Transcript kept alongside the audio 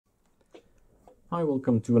Hi,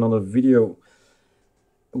 welcome to another video.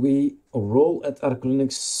 We roll at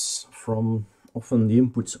ArcoLinux from often the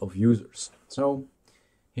inputs of users. So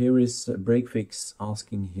here is a breakfix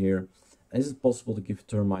asking here, is it possible to give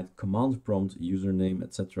termite command prompt, username,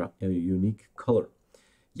 etc. a unique color?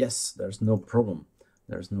 Yes, there's no problem.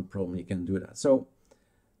 There's no problem, you can do that. So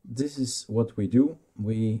this is what we do.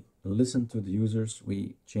 We listen to the users,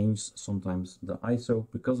 we change sometimes the ISO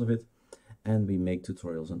because of it, and we make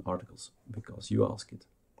tutorials and articles because you ask it.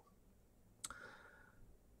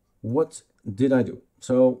 What did I do?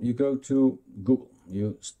 So you go to Google,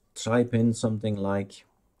 you type in something like,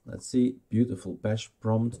 let's see, beautiful bash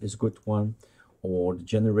prompt is a good one, or the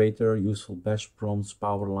generator, useful bash prompts,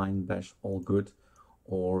 powerline bash, all good.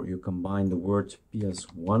 Or you combine the word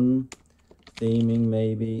PS1, theming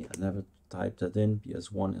maybe. I never typed that in.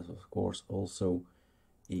 PS1 is of course also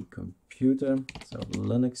a computer, so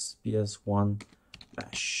Linux PS1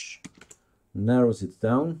 bash narrows it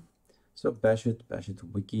down. So bash it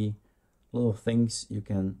wiki, a lot of things you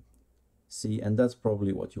can see, and that's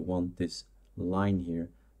probably what you want this line here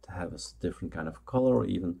to have a different kind of color or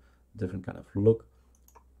even different kind of look.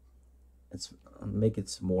 It's make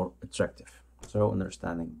it more attractive. So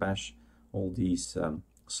understanding bash, all these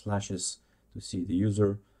slashes to see the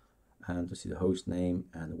user and to see the host name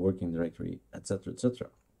and the working directory, etc, etc.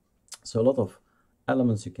 So a lot of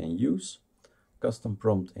elements you can use. Custom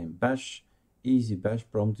prompt in bash, easy bash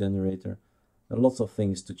prompt generator, lots of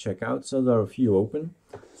things to check out. So there are a few open.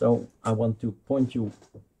 So I want to point you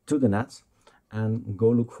to the net and go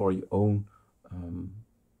look for your own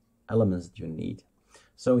elements that you need.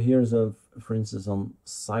 So here's for instance, on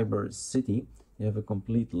Cyber City, you have a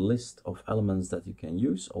complete list of elements that you can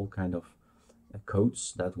use, all kind of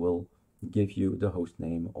codes that will give you the host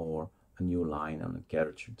name or a new line and a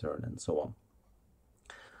carriage return and so on.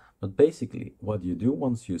 But basically what you do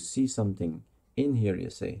once you see something in here, you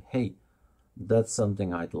say, hey, that's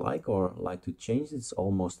something I'd like or like to change. It's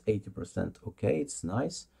almost 80% okay, it's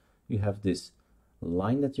nice. You have this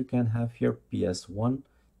line that you can have here, PS1.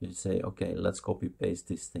 You say, okay, let's copy paste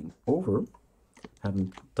this thing over.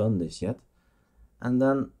 Haven't done this yet. And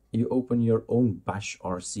then you open your own bash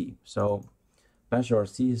RC. So bash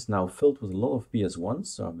RC is now filled with a lot of PS1s,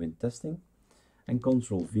 so I've been testing, and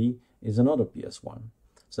Control V is another PS1.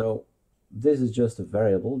 So this is just a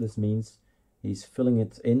variable. This means he's filling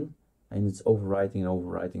it in and it's overwriting and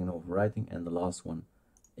overwriting and overwriting, and the last one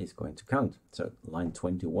is going to count. So line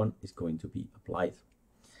 21 is going to be applied.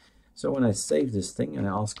 So when I save this thing and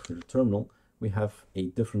I ask for the terminal, we have a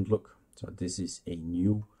different look. So this is a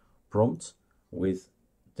new prompt with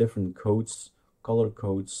different codes, color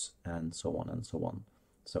codes, and so on and so on.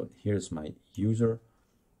 So here's my user,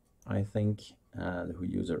 I think, who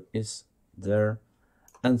user is there,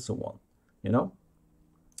 and so on, you know.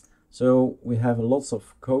 So we have lots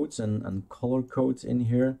of codes and color codes in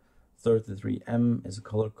here. 33M is a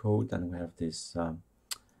color code, and we have this how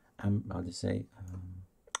do you say,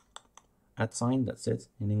 at sign, that's it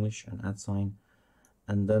in English, an at sign,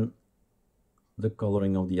 and then the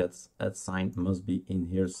coloring of the at sign must be in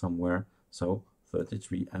here somewhere. So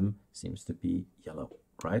 33M seems to be yellow,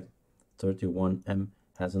 right? 31M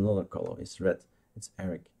has another color, it's red, it's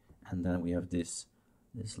Eric. And then we have this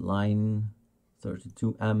line,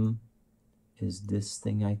 32M is this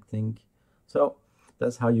thing, I think. So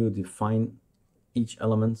that's how you define each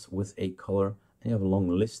element with a color, and you have a long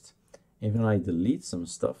list. Even I delete some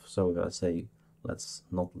stuff, so if I say, let's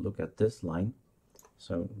not look at this line,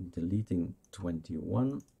 so deleting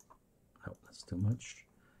 21, oh, that's too much.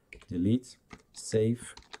 Delete,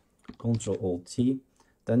 save, Ctrl-Alt-T,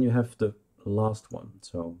 then you have the last one.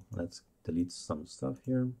 So let's delete some stuff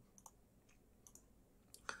here.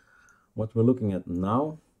 What we're looking at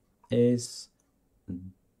now is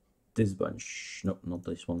this bunch. No, not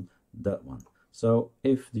this one, that one. So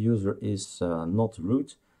if the user is not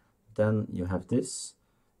root, then you have this.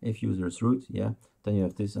 If user is root, yeah, then you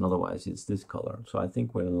have this, and otherwise it's this color. So I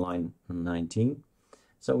think we're in line 19.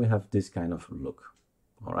 So we have this kind of look.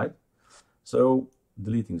 All right. So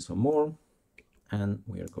deleting some more, and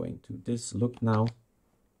we are going to this look now.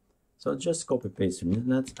 So just copy paste from the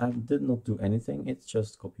internet. I did not do anything. It's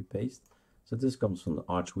just copy paste. So this comes from the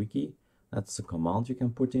Arch wiki. That's a command you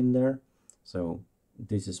can put in there. So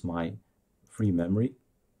this is my free memory,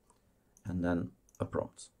 and then a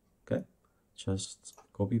prompt. Okay, just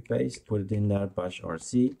copy paste, put it in there, bash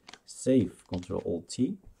RC, save,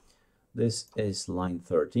 Ctrl-Alt-T. This is line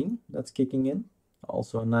 13 that's kicking in,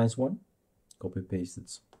 also a nice one. Copy paste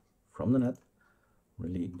it from the net.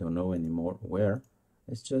 Really don't know anymore where.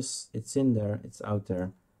 It's just, it's in there, it's out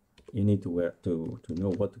there. You need to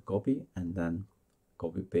know what to copy and then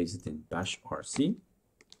copy paste it in bash rc.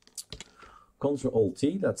 Ctrl-Alt-T,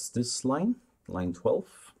 that's this line. Line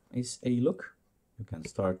 12 is a look. You can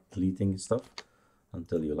start deleting stuff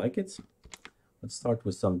until you like it. Let's start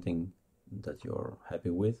with something that you're happy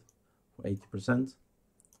with for 80%.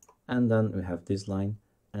 And then we have this line,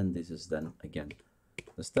 and this is then again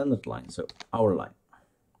the standard line, so our line.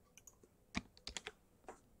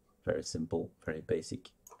 Very simple, very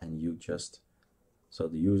basic, and you just, so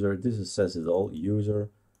the user, this is, says it all, user,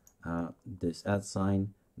 this @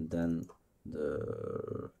 sign, then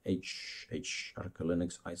the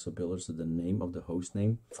ArcoLinux ISO builder, so the name of the host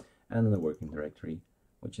name, and the working directory,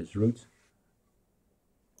 which is root,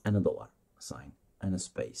 and a dollar sign and a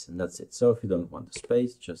space, and that's it. So if you don't want the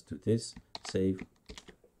space, just do this, save,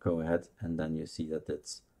 go ahead, and then you see that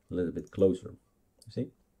it's a little bit closer. You see?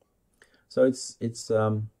 So it's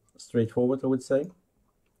straightforward, I would say.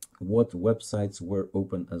 What websites were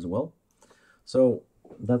open as well? So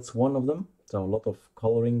that's one of them. So a lot of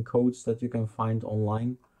coloring codes that you can find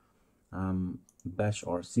online. Bash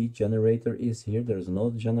RC generator is here. There's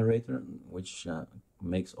another generator which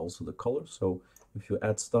makes also the color. So if you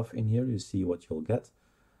add stuff in here, you see what you'll get.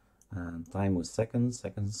 And time with seconds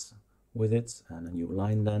with it, and a new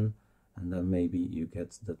line then, and then maybe you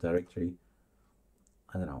get the directory.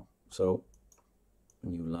 I don't know. So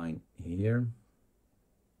new line here.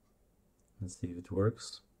 Let's see if it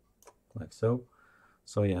works, like so.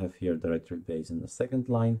 So you have here directory base in the second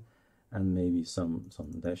line, and maybe some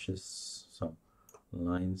dashes, some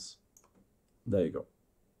lines. There you go.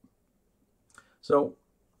 So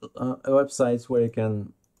websites where you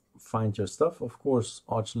can find your stuff. Of course,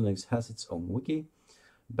 ArcoLinux has its own wiki,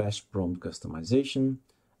 bash prompt customization,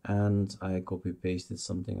 and I copy pasted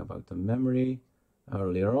something about the memory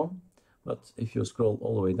earlier on. But if you scroll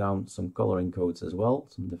all the way down, some coloring codes as well,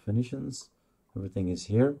 some definitions, everything is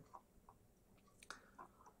here.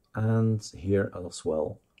 And here as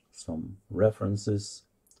well, some references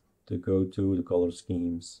to go to, the color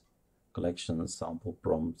schemes, collections, sample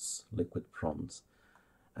prompts, liquid prompts.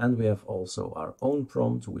 And we have also our own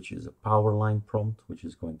prompt, which is a power line prompt, which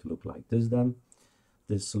is going to look like this then,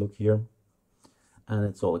 this look here. And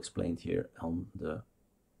it's all explained here on the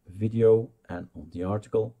video and on the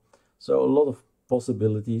article. So a lot of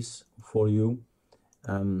possibilities for you.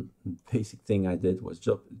 Basic thing I did was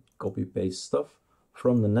just copy paste stuff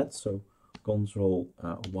from the net. So Control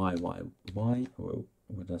Y. Oh,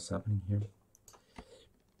 what is happening here?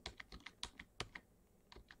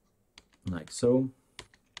 Like so.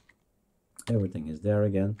 Everything is there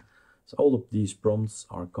again. So all of these prompts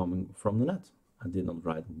are coming from the net. I did not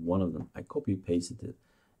write one of them. I copy pasted it,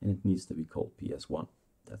 and it needs to be called PS1.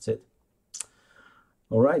 That's it.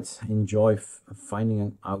 All right, enjoy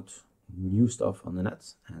finding out new stuff on the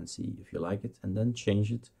net and see if you like it, and then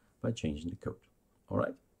change it by changing the code. All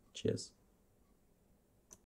right, cheers.